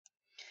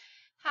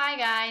Hi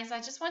guys, I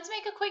just want to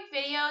make a quick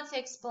video to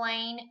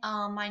explain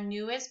my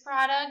newest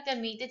product, the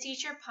Meet the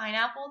Teacher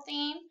Pineapple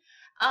theme.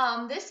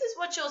 This is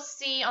what you'll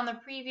see on the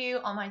preview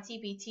on my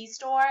TPT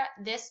store,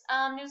 this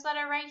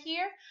newsletter right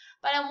here.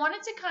 But I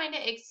wanted to kind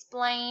of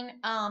explain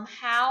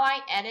how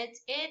I edit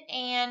it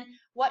and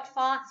what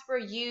fonts were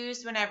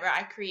used whenever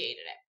I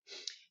created it.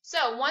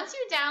 So once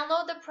you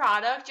download the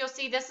product, you'll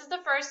see this is the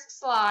first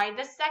slide.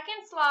 The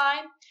second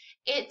slide,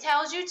 it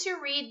tells you to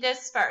read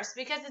this first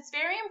because it's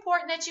very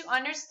important that you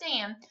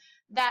understand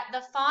that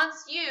the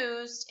fonts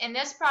used in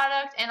this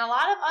product and a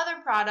lot of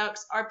other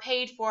products are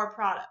paid for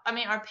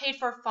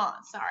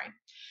fonts, sorry.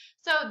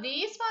 So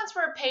these fonts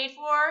were paid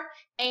for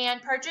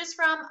and purchased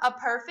from A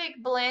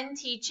Perfect Blend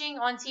Teaching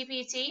on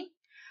TPT.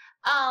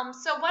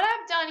 So what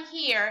I've done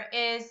here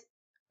is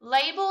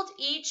labeled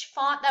each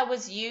font that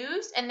was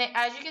used, and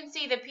as you can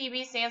see, the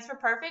PB stands for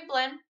Perfect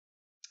Blend,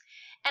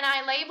 and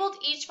I labeled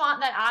each font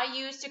that I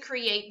used to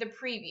create the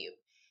preview.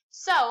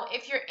 So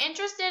if you're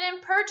interested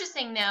in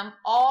purchasing them,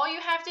 all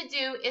you have to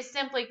do is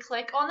simply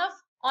click on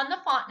the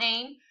font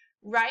name,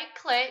 right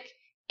click,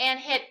 and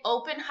hit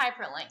Open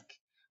Hyperlink.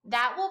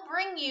 That will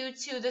bring you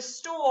to the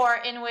store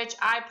in which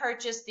I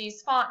purchased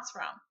these fonts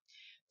from.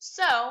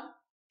 So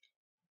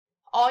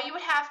all you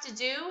would have to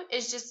do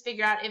is just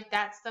figure out if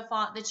that's the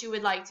font that you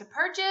would like to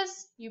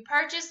purchase. You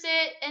purchase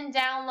it and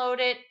download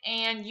it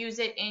and use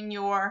it in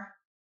your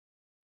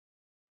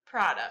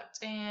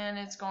product. And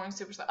it's going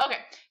super slow. Okay,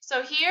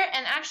 so here,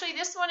 and actually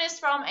this one is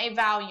from a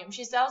volume.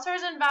 She sells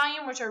hers in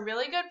volume, which are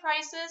really good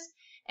prices.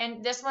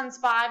 And this one's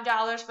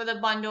 $5 for the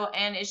bundle,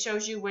 and it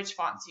shows you which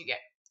fonts you get.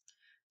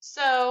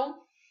 So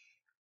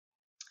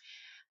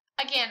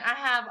again, I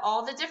have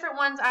all the different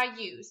ones I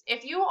use.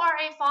 If you are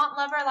a font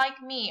lover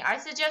like me, I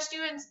suggest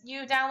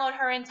you download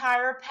her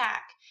entire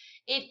pack.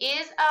 It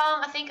is,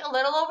 I think, a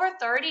little over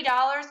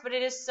 $30, but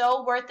it is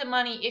so worth the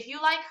money. If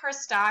you like her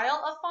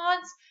style of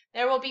fonts,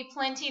 there will be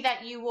plenty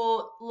that you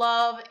will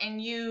love and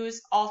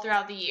use all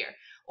throughout the year.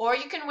 Or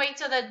you can wait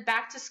till the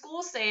back to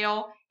school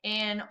sale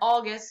in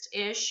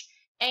August-ish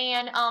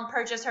and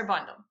purchase her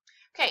bundle.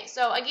 Okay,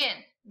 so again,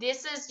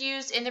 this is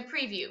used in the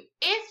preview.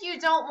 If you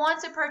don't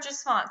want to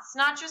purchase fonts, it's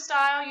not your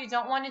style, you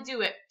don't want to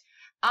do it,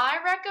 I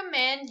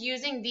recommend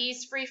using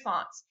these free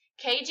fonts.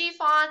 KG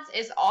Fonts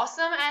is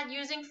awesome at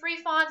using free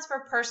fonts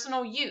for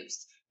personal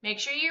use. Make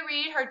sure you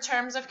read her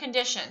terms of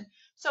condition.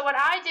 So what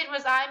I did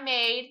was I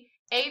made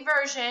a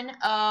version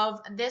of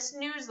this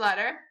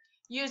newsletter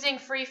using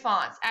free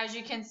fonts, as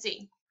you can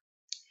see.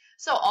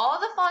 So all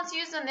of the fonts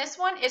used in this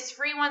one is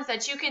free ones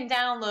that you can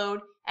download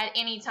at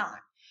any time.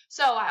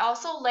 So I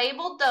also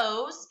labeled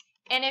those,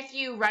 and if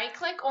you right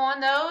click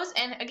on those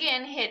and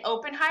again hit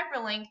Open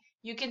Hyperlink,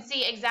 you can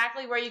see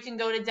exactly where you can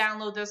go to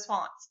download those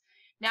fonts.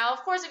 Now, of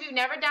course, if you've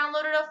never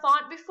downloaded a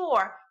font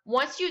before,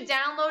 once you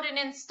download and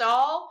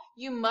install,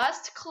 you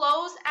must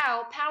close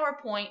out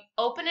PowerPoint,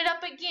 open it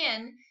up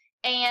again,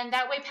 and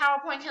that way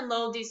PowerPoint can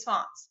load these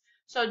fonts.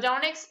 So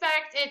don't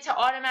expect it to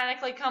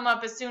automatically come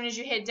up as soon as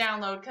you hit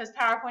download because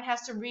PowerPoint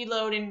has to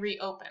reload and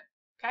reopen.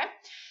 Okay?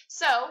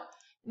 So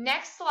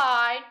next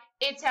slide,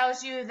 it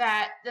tells you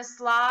that the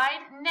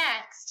slide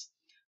next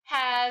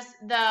has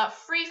the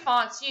free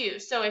fonts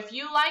used. So if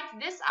you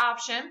like this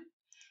option,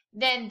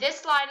 then this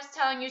slide is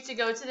telling you to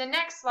go to the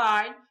next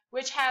slide,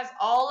 which has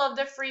all of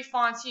the free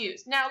fonts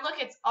used. Now look,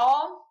 it's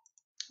all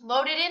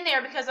loaded in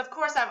there because of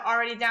course I've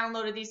already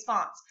downloaded these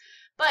fonts.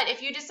 But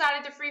if you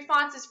decided the free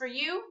fonts is for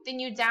you, then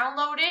you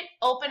download it,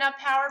 open up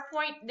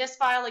PowerPoint, this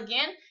file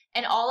again,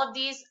 and all of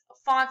these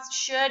fonts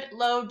should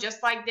load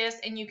just like this,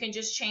 and you can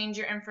just change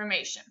your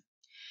information.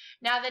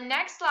 Now the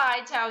next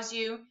slide tells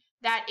you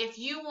that if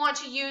you want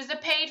to use the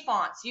paid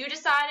fonts, you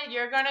decided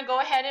you're going to go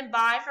ahead and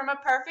buy from A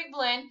Perfect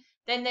Blend,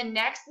 then the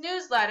next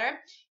newsletter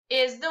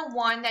is the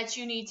one that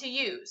you need to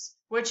use,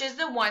 which is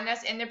the one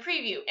that's in the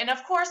preview. And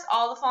of course,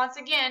 all the fonts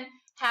again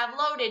have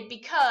loaded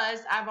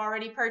because I've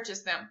already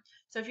purchased them.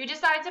 So if you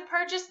decide to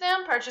purchase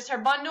them, purchase her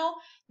bundle,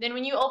 then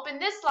when you open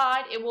this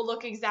slide, it will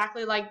look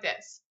exactly like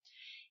this.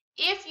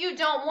 If you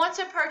don't want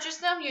to purchase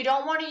them, you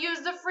don't want to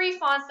use the free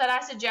fonts that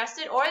I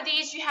suggested, or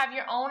these, you have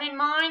your own in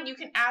mind, you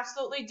can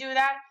absolutely do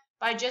that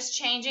by just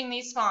changing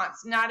these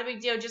fonts. Not a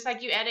big deal, just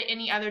like you edit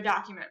any other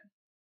document.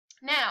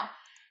 Now,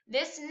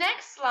 this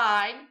next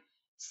slide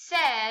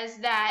says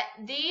that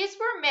these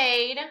were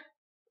made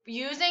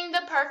using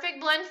the Perfect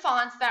Blend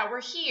fonts that were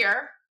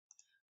here,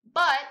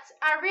 but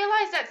I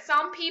realized that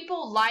some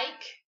people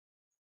like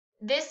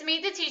this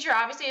Meet the Teacher,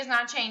 obviously is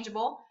not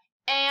changeable,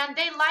 and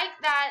they like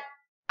that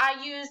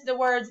I use the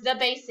words the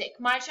basic,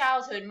 my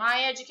childhood,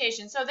 my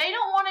education, so they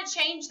don't want to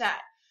change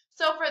that.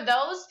 So for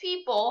those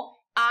people,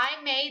 I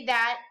made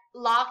that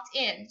locked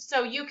in.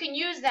 So you can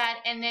use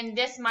that, and then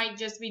this might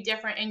just be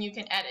different and you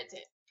can edit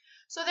it.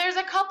 So there's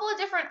a couple of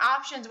different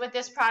options with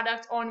this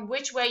product on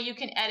which way you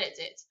can edit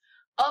it.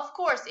 Of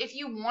course, if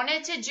you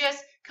wanted to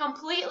just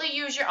completely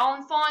use your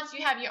own fonts,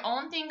 you have your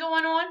own thing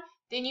going on,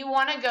 then you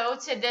want to go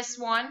to this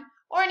one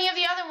or any of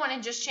the other one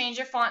and just change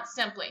your font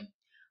simply.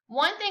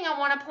 One thing I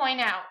want to point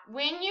out,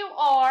 when you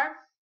are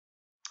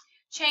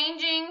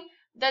changing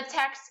the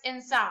text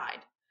inside,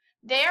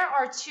 there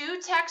are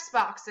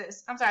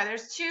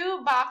there's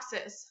two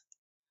boxes,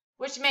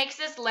 which makes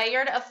this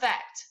layered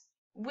effect.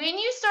 When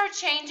you start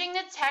changing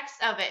the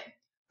text of it,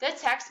 the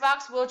text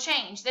box will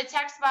change. The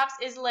text box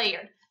is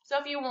layered. So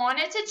if you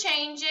wanted to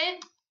change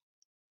it,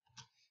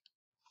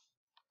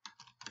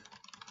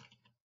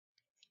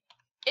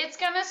 it's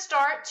going to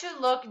start to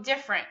look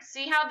different.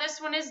 See how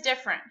this one is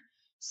different?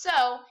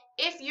 So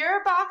if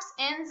your box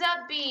ends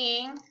up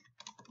being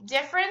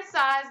different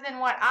size than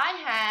what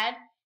I had,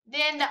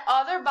 then the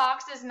other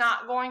box is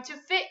not going to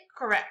fit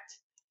correct.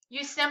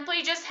 You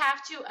simply just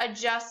have to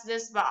adjust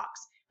this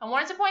box. I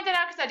wanted to point that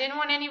out because I didn't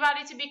want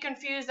anybody to be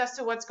confused as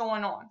to what's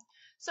going on.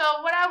 So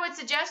what I would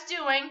suggest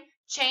doing,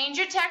 change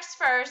your text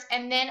first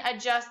and then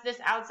adjust this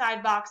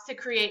outside box to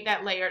create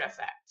that layered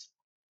effect.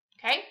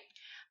 Okay?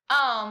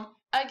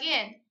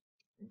 Again,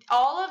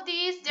 all of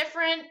these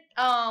different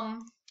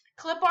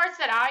clip arts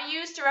that I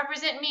use to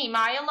represent me,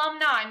 my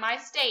alumni, my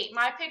state,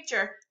 my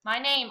picture, my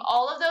name,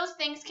 all of those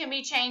things can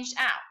be changed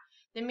out.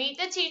 The Meet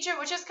the Teacher,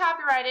 which is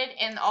copyrighted,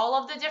 and all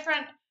of the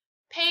different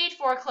paid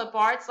for clip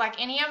arts,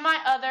 like any of my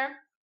other,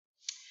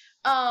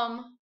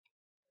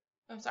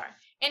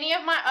 any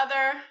of my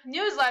other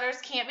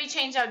newsletters can't be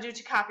changed out due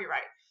to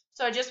copyright.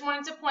 So I just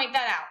wanted to point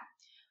that out.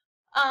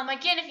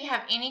 Again, if you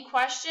have any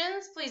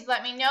questions, please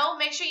let me know.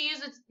 Make sure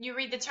you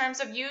read the terms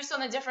of use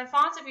on the different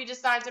fonts if you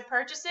decide to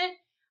purchase it.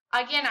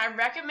 Again, I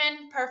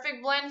recommend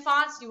Perfect Blend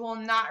fonts. You will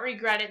not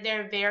regret it.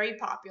 They're very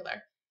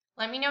popular.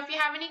 Let me know if you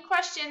have any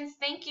questions.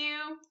 Thank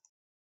you.